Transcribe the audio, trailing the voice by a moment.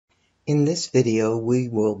In this video, we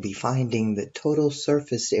will be finding the total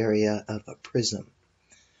surface area of a prism.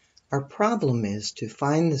 Our problem is to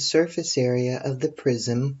find the surface area of the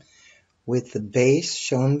prism with the base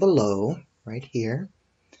shown below, right here,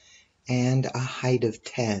 and a height of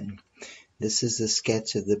 10. This is a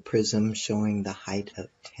sketch of the prism showing the height of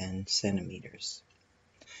 10 centimeters.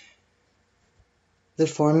 The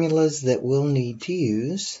formulas that we'll need to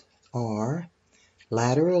use are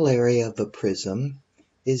lateral area of a prism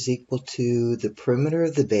is equal to the perimeter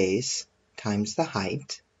of the base times the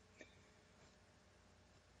height.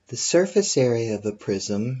 The surface area of a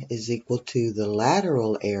prism is equal to the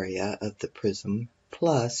lateral area of the prism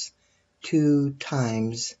plus 2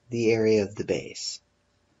 times the area of the base.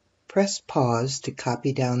 Press pause to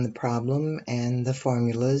copy down the problem and the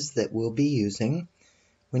formulas that we'll be using.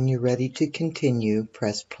 When you're ready to continue,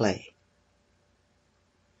 press play.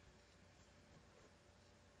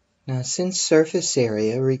 Now, since surface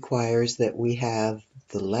area requires that we have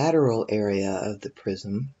the lateral area of the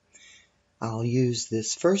prism, I'll use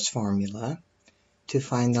this first formula to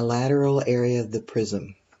find the lateral area of the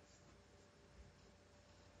prism.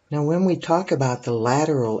 Now, when we talk about the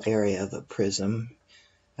lateral area of a prism,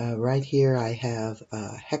 right here I have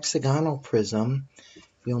a hexagonal prism.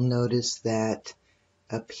 You'll notice that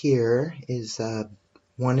up here is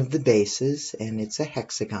one of the bases, and it's a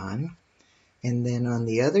hexagon. And then on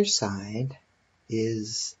the other side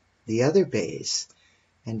is the other base,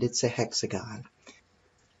 and it's a hexagon.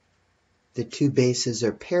 The two bases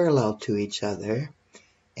are parallel to each other,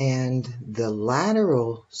 and the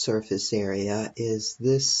lateral surface area is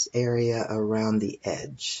this area around the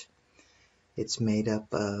edge. It's made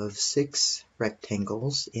up of 6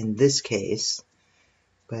 rectangles in this case,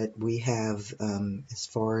 but we have, as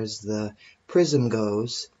far as the prism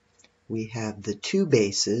goes, we have the two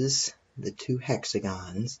bases, the two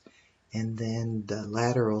hexagons, and then the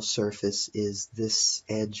lateral surface is this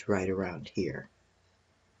edge right around here.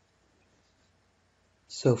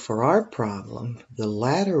 So for our problem, the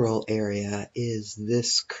lateral area is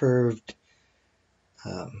this curved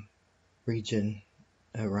region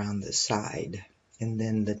around the side, and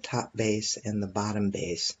then the top base and the bottom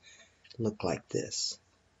base look like this.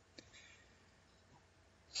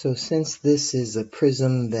 So since this is a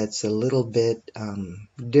prism that's a little bit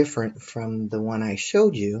different from the one I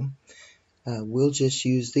showed you, we'll just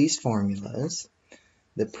use these formulas.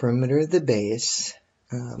 The perimeter of the base,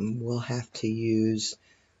 we'll have to use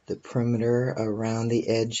the perimeter around the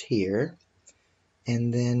edge here,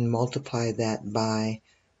 and then multiply that by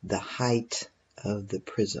the height of the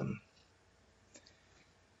prism.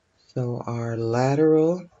 So our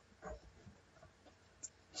lateral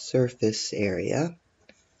surface area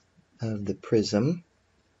of the prism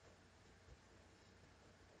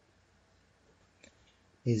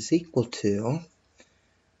is equal to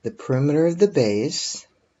the perimeter of the base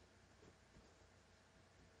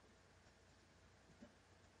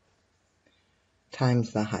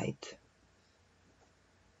times the height.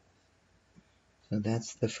 So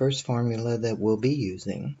that's the first formula that we'll be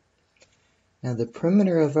using. Now the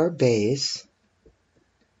perimeter of our base,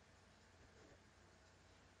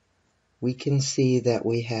 we can see that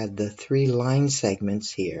we have the 3 line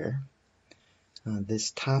segments here.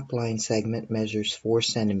 This top line segment measures 4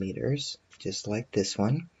 centimeters, just like this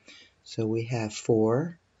one. So we have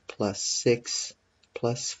 4 plus 6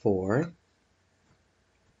 plus 4.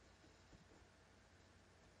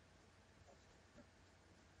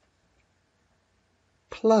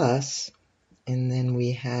 Plus, and then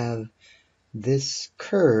we have this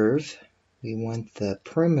curve. We want the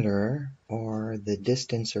perimeter, or the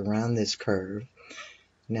distance around this curve.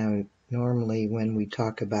 Now, normally when we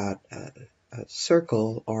talk about a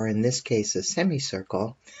circle, or in this case a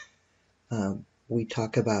semicircle, we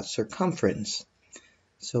talk about circumference.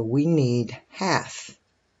 So we need half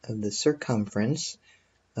of the circumference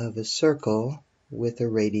of a circle with a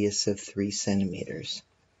radius of 3 centimeters.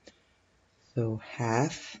 So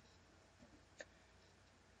half,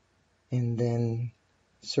 and then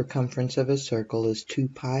circumference of a circle is 2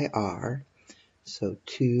 pi r. So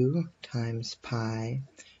 2 times pi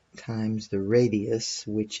times the radius,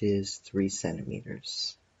 which is 3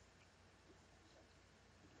 centimeters.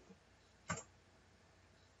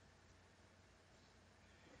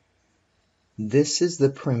 This is the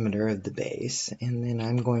perimeter of the base, and then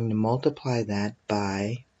I'm going to multiply that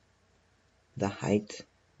by the height,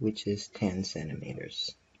 which is 10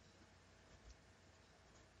 centimeters.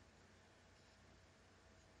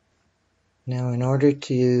 Now, in order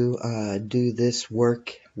to do this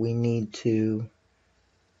work, we need to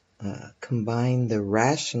combine the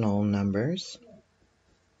rational numbers.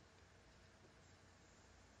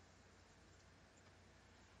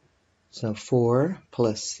 So 4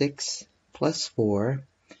 plus 6 plus 4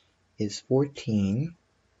 is 14.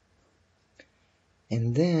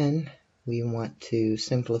 And then we want to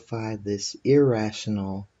simplify this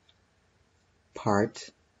irrational part.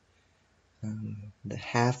 The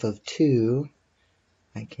half of 2,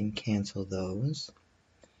 I can cancel those.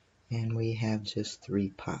 And we have just 3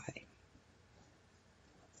 pi.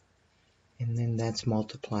 And then that's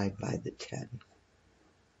multiplied by the 10.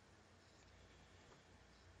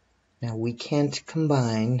 Now we can't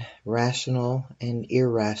combine rational and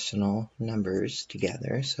irrational numbers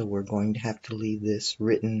together, so we're going to have to leave this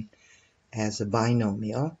written as a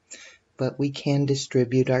binomial, but we can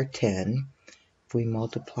distribute our 10. If we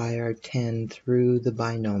multiply our 10 through the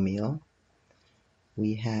binomial,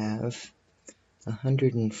 we have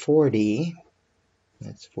 140,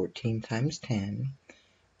 that's 14 times 10,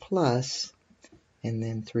 plus, and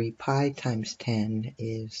then 3 pi times 10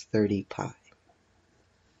 is 30 pi.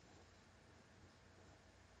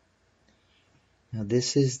 Now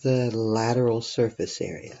this is the lateral surface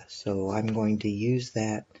area, so I'm going to use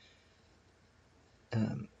that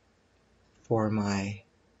for my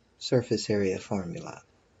surface area formula.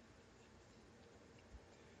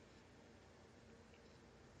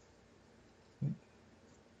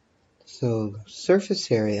 So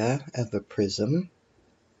surface area of a prism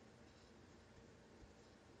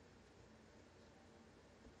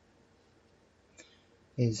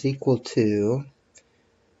is equal to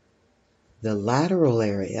the lateral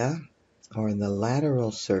area, or the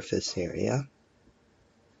lateral surface area,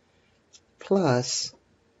 plus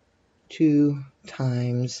 2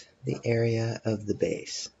 times the area of the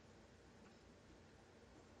base.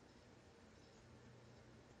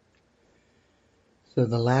 So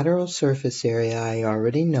the lateral surface area I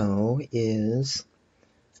already know is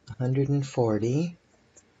 140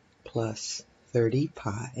 plus 30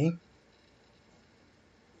 pi.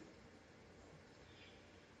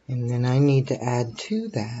 And then I need to add to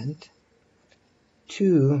that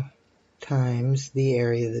 2 times the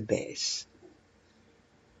area of the base.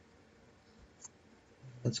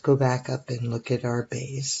 Let's go back up and look at our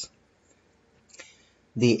base.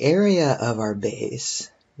 The area of our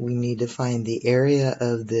base, we need to find the area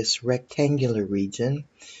of this rectangular region.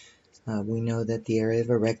 We know that the area of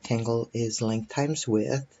a rectangle is length times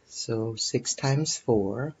width, so 6 times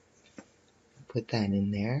 4. Put that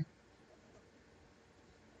in there.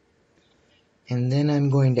 And then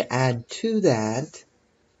I'm going to add to that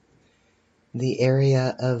the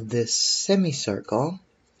area of this semicircle.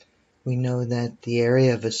 We know that the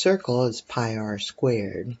area of a circle is pi r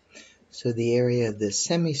squared, so the area of the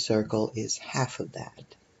semicircle is half of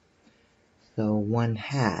that. So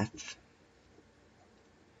 1/2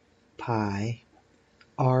 pi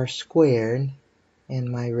r squared, and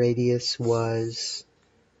my radius was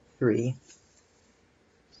 3,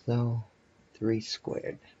 so 3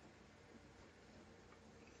 squared.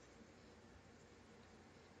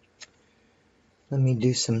 Let me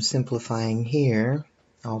do some simplifying here.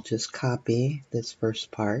 I'll just copy this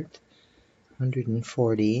first part,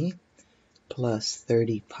 140 plus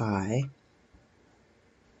 30 pi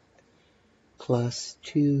plus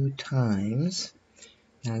 2 times.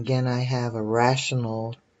 Now again, I have a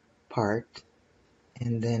rational part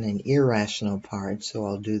and then an irrational part, so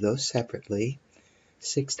I'll do those separately.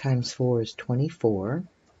 6 times 4 is 24.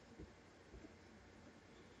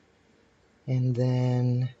 And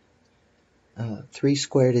then 3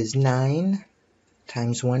 squared is 9,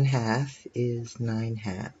 times 1/2 is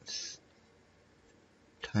 9/2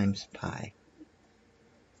 times pi.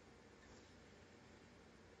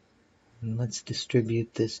 And let's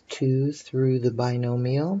distribute this 2 through the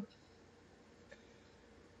binomial.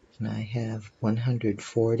 And I have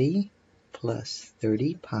 140 plus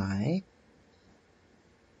 30 pi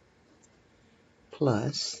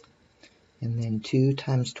plus, and then 2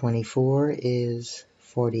 times 24 is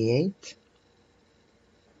 48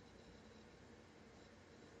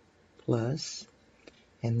 plus,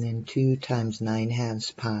 and then 2 times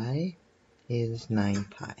 9/2 pi is 9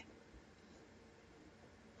 pi.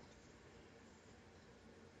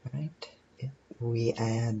 Right? We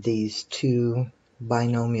add these two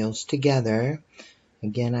binomials together.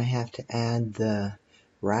 Again, I have to add the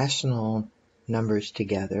rational numbers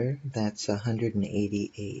together. That's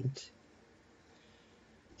 188.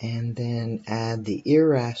 And then add the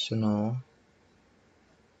irrational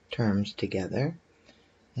terms together,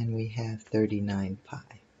 and we have 39 pi.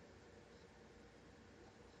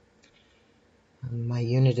 My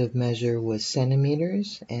unit of measure was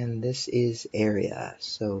centimeters, and this is area,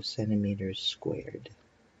 so centimeters squared.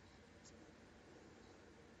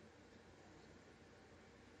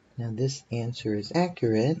 Now this answer is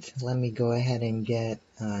accurate. Let me go ahead and get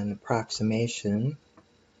an approximation.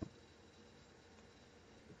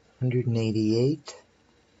 188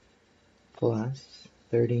 plus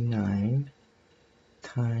 39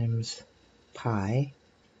 times pi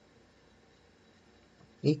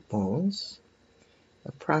equals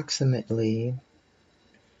approximately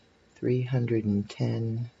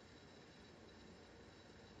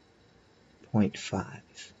 310.5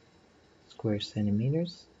 square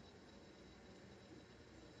centimeters.